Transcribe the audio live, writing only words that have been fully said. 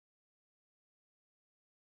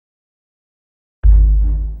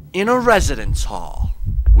in a residence hall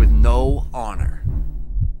with no honor,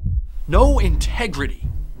 no integrity,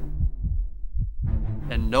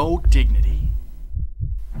 and no dignity.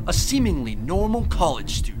 A seemingly normal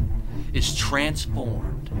college student is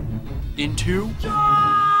transformed into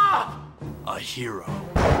a hero.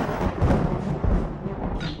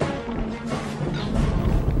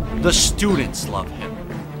 The students love him.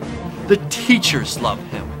 The teachers love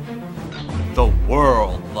him. The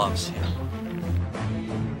world loves him.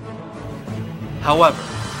 However,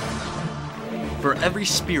 for every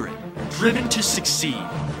spirit driven to succeed,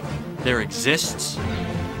 there exists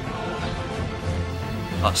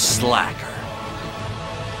a slacker.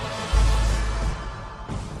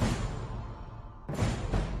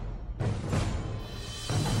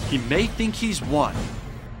 He may think he's won,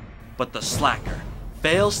 but the slacker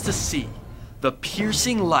fails to see the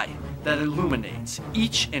piercing light that illuminates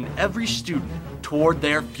each and every student toward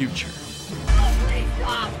their future.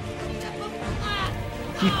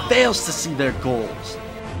 He fails to see their goals,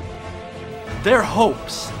 their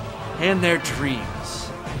hopes, and their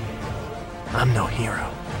dreams. I'm no hero.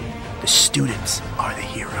 The students are the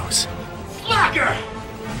heroes. Slacker!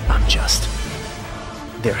 I'm just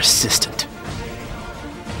their assistant.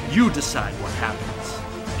 You decide what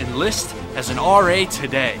happens. Enlist as an RA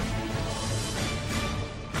today.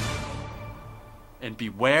 And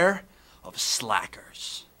beware of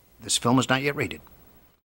slackers. This film is not yet rated.